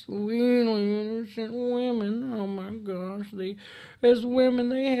these sweetly innocent women. Oh my gosh, as women,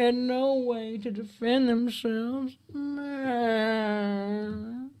 they had no way to defend themselves.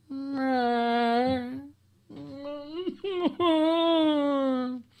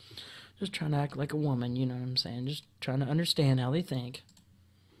 Just trying to act like a woman, you know what I'm saying? Just trying to understand how they think.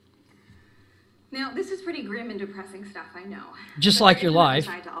 Now, this is pretty grim and depressing stuff, I know. Just like your life.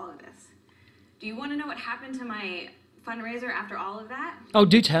 Side to all of this. Do you want to know what happened to my fundraiser after all of that? Oh,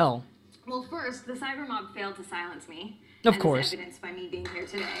 do tell. Well, first, the cyber mob failed to silence me. Of course. As evidenced by me being here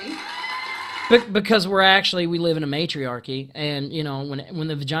today. Because we live in a matriarchy, and when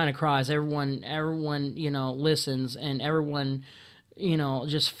the vagina cries, everyone listens, and everyone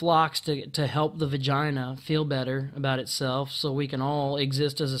just flocks to help the vagina feel better about itself, so we can all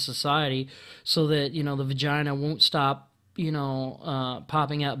exist as a society, so that the vagina won't stop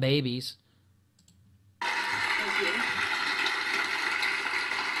popping out babies.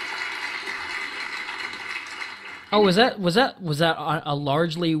 Oh, was that a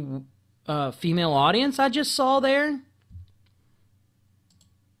largely female audience I just saw there?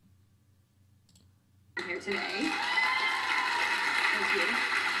 Here today. Thank you.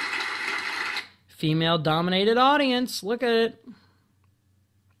 Female-dominated audience. Look at it.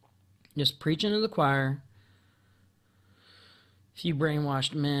 Just preaching to the choir. A few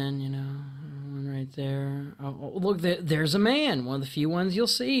brainwashed men, one right there. Oh, look, there's a man. One of the few ones you'll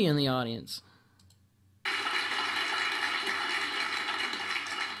see in the audience.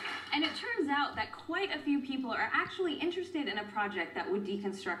 And it turns out that quite a few people are actually interested in a project that would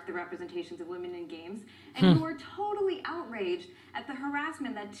deconstruct the representations of women in games, and who are totally outraged at the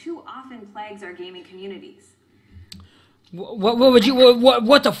harassment that too often plagues our gaming communities.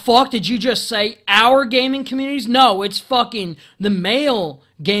 What the fuck did you just say? Our gaming communities? No, it's fucking the male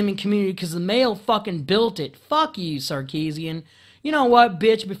gaming community, because the male fucking built it. Fuck you, Sarkeesian. You know what,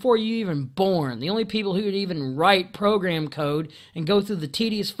 bitch, before you even born, the only people who would even write program code and go through the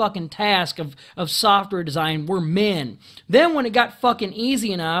tedious fucking task of software design were men. Then when it got fucking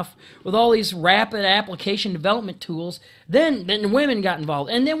easy enough with all these rapid application development tools, Then women got involved.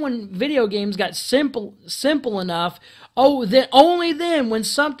 And then when video games got simple enough, then only then, when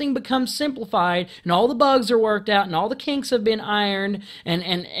something becomes simplified and all the bugs are worked out and all the kinks have been ironed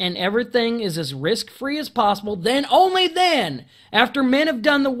and everything is as risk-free as possible, then only then, after men have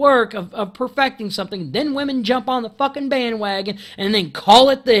done the work of perfecting something, then women jump on the fucking bandwagon and then call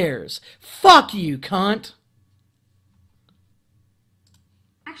it theirs. Fuck you, cunt.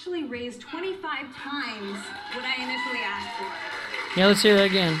 Actually raised 25 times what I initially asked for. Yeah, let's hear that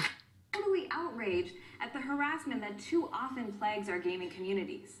again. Totally outraged at the harassment that too often plagues our gaming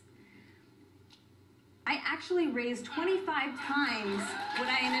communities. I actually raised 25 times what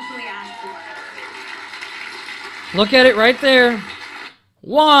I initially asked for. Look at it right there.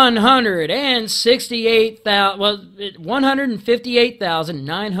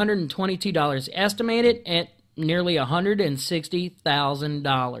 $158,922 estimated at nearly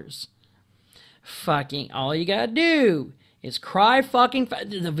 $160,000. Fucking all you gotta do is cry fucking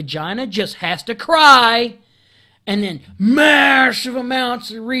the vagina just has to cry, and then massive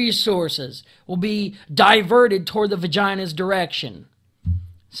amounts of resources will be diverted toward the vagina's direction.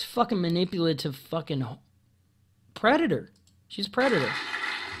 It's fucking manipulative fucking predator. She's a predator.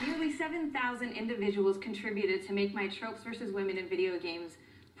 Nearly 7,000 individuals contributed to make my Tropes versus Women in Video Games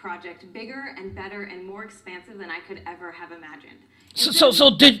project bigger and better and more expansive than I could ever have imagined.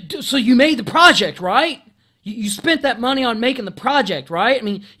 So you made the project, right? You spent that money on making the project, right? I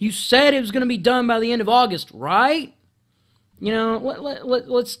mean, you said it was going to be done by the end of August, right? You know,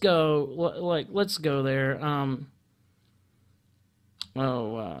 let's go. Let's go there.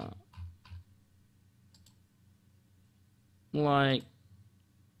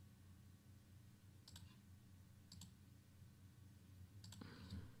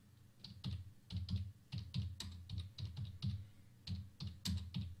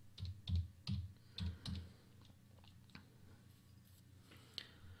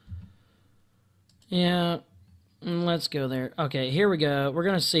 Yeah, let's go there. Okay, here we go. We're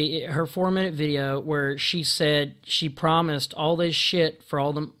going to see her 4-minute video where she said she promised all this shit for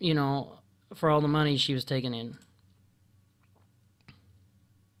all the, for all the money she was taking in.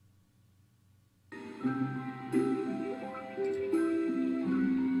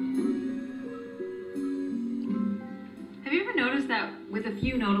 Have you ever noticed that, with a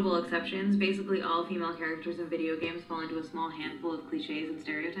few notable exceptions, basically all female characters in video games fall into a small handful of cliches and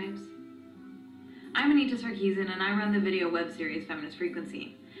stereotypes? I'm Anita Sarkeesian, and I run the video web series Feminist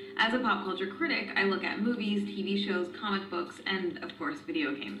Frequency. As a pop culture critic, I look at movies, TV shows, comic books, and, of course,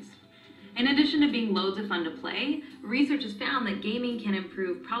 video games. In addition to being loads of fun to play, research has found that gaming can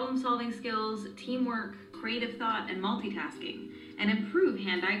improve problem-solving skills, teamwork, creative thought, and multitasking, and improve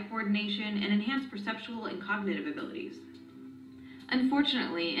hand-eye coordination and enhance perceptual and cognitive abilities.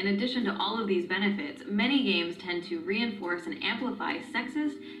 Unfortunately, in addition to all of these benefits, many games tend to reinforce and amplify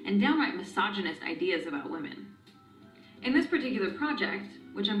sexist and downright misogynist ideas about women. In this particular project,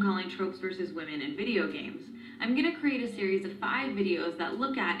 which I'm calling Tropes versus Women in Video Games, I'm going to create a series of 5 videos that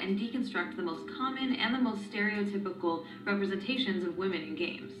look at and deconstruct the most common and the most stereotypical representations of women in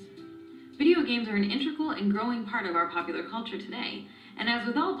games. Video games are an integral and growing part of our popular culture today, and as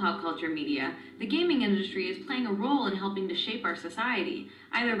with all pop culture media, the gaming industry is playing a role in helping to shape our society,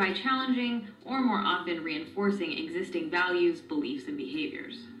 either by challenging or more often reinforcing existing values, beliefs, and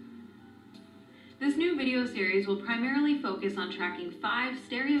behaviors. This new video series will primarily focus on tracking 5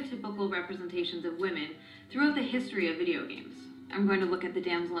 stereotypical representations of women throughout the history of video games. I'm going to look at the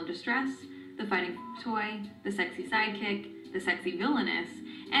damsel in distress, the fighting toy, the sexy sidekick, the sexy villainess,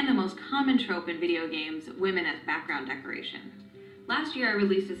 and the most common trope in video games, women as background decoration. Last year, I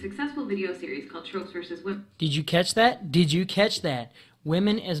released a successful video series called Tropes versus Women. Did you catch that? Did you catch that?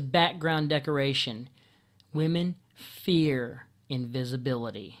 Women as background decoration. Women fear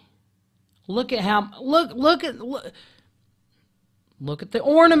invisibility. Look at how look at the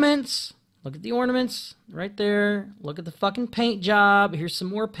ornaments. Look at the ornaments right there. Look at the fucking paint job. Here's some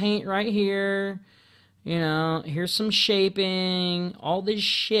more paint right here. Here's some shaping. All this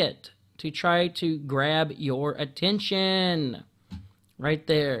shit to try to grab your attention. Right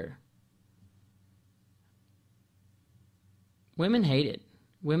there. Women hate it.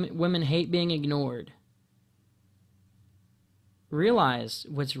 Women hate being ignored. Realize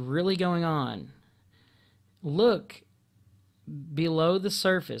what's really going on. Look below the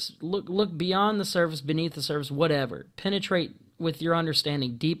surface. Look beyond the surface, beneath the surface, whatever. Penetrate with your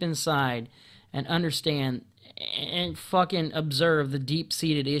understanding deep inside and understand and fucking observe the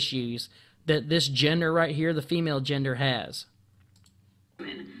deep-seated issues that this gender right here, the female gender, has.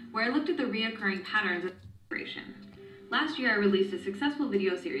 Where I looked at the reoccurring patterns of separation. Last year, I released a successful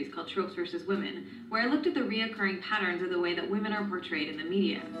video series called Tropes vs. Women, where I looked at the reoccurring patterns of the way that women are portrayed in the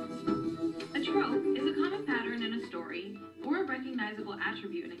media. A trope is a common pattern in a story or a recognizable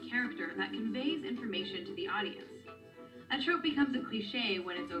attribute in a character that conveys information to the audience. A trope becomes a cliche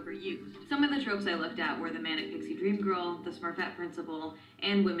when it's overused. Some of the tropes I looked at were the Manic Pixie Dream Girl, the Smurfette Principle,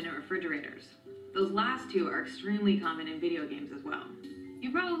 and women in refrigerators. Those last two are extremely common in video games as well.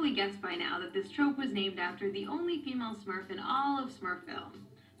 You probably guessed by now that this trope was named after the only female Smurf in all of Smurfville.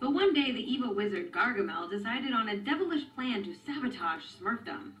 But one day, the evil wizard Gargamel decided on a devilish plan to sabotage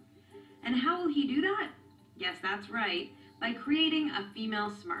Smurfdom. And how will he do that? Yes, that's right, by creating a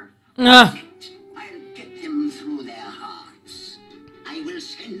female Smurf. I'll get them through their hearts. I will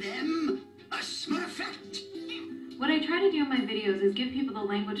send them a Smurfette. What I try to do in my videos is give people the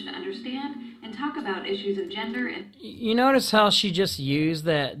language to understand and talk about issues of gender and... You notice how she just used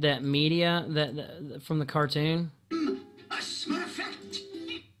that media that from the cartoon? A Smurfette.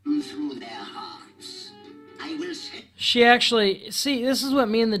 Through their hearts. I will send... She actually... See, this is what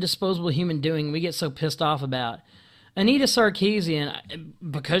me and the disposable human doing we get so pissed off about. Anita Sarkeesian,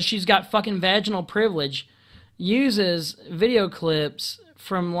 because she's got fucking vaginal privilege, uses video clips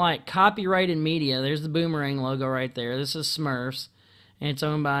from, like, copyrighted media. There's the Boomerang logo right there. This is Smurfs. And it's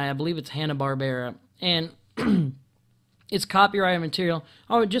owned by, I believe it's Hanna-Barbera. And it's copyrighted material.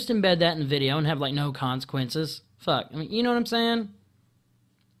 I would just embed that in the video and have, like, no consequences. Fuck. I mean, you know what I'm saying?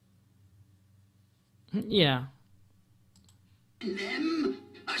 Yeah. Them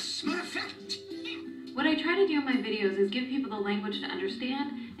a Smurfette. What I try to do in my videos is give people the language to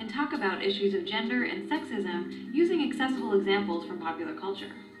understand and talk about issues of gender and sexism using accessible examples from popular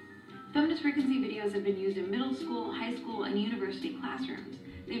culture. Feminist Frequency videos have been used in middle school, high school, and university classrooms.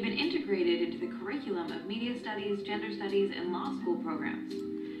 They've been integrated into the curriculum of media studies, gender studies, and law school programs.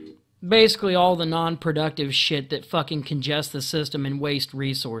 Basically all the non-productive shit that fucking congests the system and waste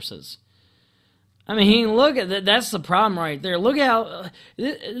resources. I mean, look at that. That's the problem right there. Look how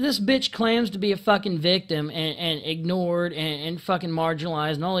this bitch claims to be a fucking victim and ignored and fucking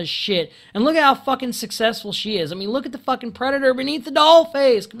marginalized and all this shit. And look at how fucking successful she is. I mean, look at the fucking predator beneath the doll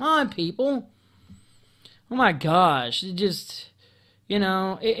face. Come on, people. Oh my gosh. It just, you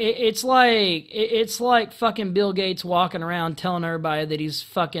know, it's like fucking Bill Gates walking around telling everybody that he's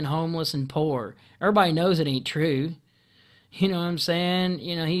fucking homeless and poor. Everybody knows it ain't true. You know what I'm saying?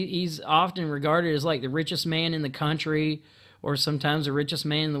 You know, he's often regarded as like the richest man in the country or sometimes the richest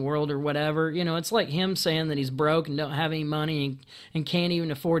man in the world or whatever. You know, it's like him saying that he's broke and don't have any money and can't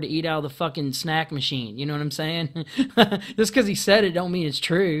even afford to eat out of the fucking snack machine. You know what I'm saying? Just because he said it don't mean it's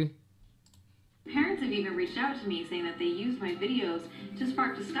true. Parents have even reached out to me saying that they use my videos to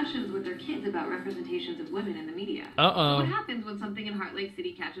spark discussions with their kids about representations of women in the media. Uh-oh. What happens when something in Heart Lake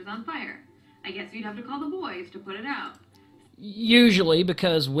City catches on fire? I guess you'd have to call the boys to put it out. Usually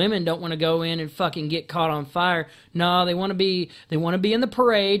because women don't want to go in and fucking get caught on fire. No, they want to be in the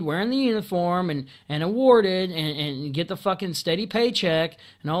parade wearing the uniform and awarded and get the fucking steady paycheck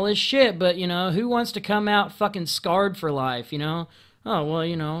and all this shit. But, you know, who wants to come out fucking scarred for life, you know? Oh, well,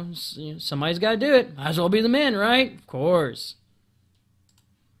 you know, somebody's got to do it. Might as well be the men, right? Of course.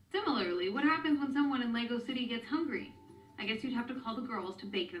 Similarly, what happens when someone in Lego City gets hungry? I guess you'd have to call the girls to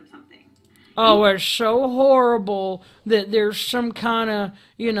bake them something. Oh, it's so horrible that there's some kind of,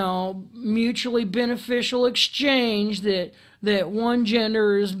 you know, mutually beneficial exchange that one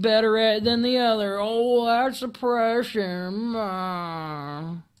gender is better at than the other. Oh, that's oppression.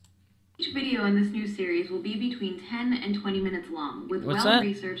 Each video in this new series will be between 10 and 20 minutes long, with What's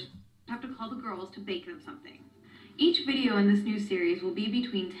well-researched... You have to call the girls to bake them something. Each video in this new series will be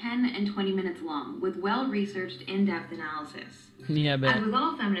between 10 and 20 minutes long, with well-researched, in-depth analysis. Yeah, I bet. As with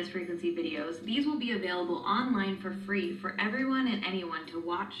all Feminist Frequency videos, these will be available online for free for everyone and anyone to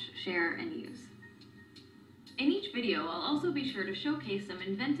watch, share, and use. In each video, I'll also be sure to showcase some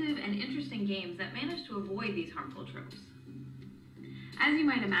inventive and interesting games that manage to avoid these harmful tropes. As you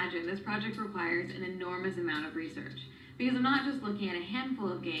might imagine, this project requires an enormous amount of research, because I'm not just looking at a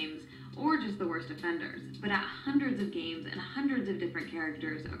handful of games or just the worst offenders, but at hundreds of games and hundreds of different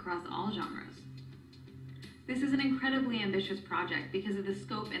characters across all genres. This is an incredibly ambitious project because of the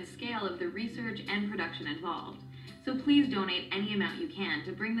scope and scale of the research and production involved, so please donate any amount you can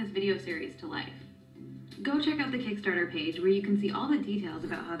to bring this video series to life. Go check out the Kickstarter page where you can see all the details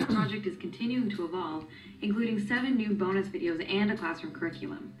about how the project is continuing to evolve, including 7 new bonus videos and a classroom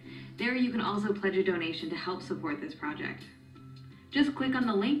curriculum. There you can also pledge a donation to help support this project. Just click on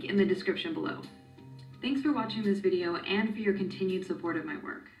the link in the description below. Thanks for watching this video and for your continued support of my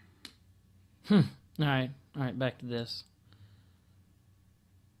work. Alright, back to this.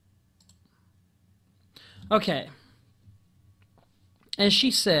 Okay. as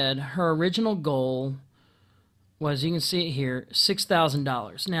she said, her original goal was, you can see it here,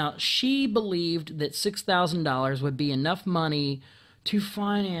 $6,000. Now, she believed that $6,000 would be enough money to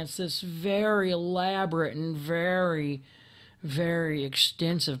finance this very elaborate and very, very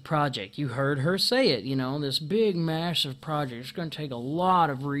extensive project. You heard her say it, you know, this big, massive project. It's going to take a lot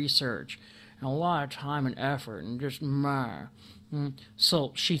of research and a lot of time and effort and just,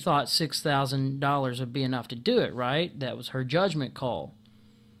 so she thought $6,000 would be enough to do it, right? That was her judgment call.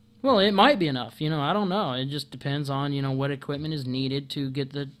 Well, it might be enough, you know, I don't know. It just depends on, you know, what equipment is needed to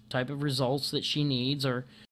get the type of results that she needs, or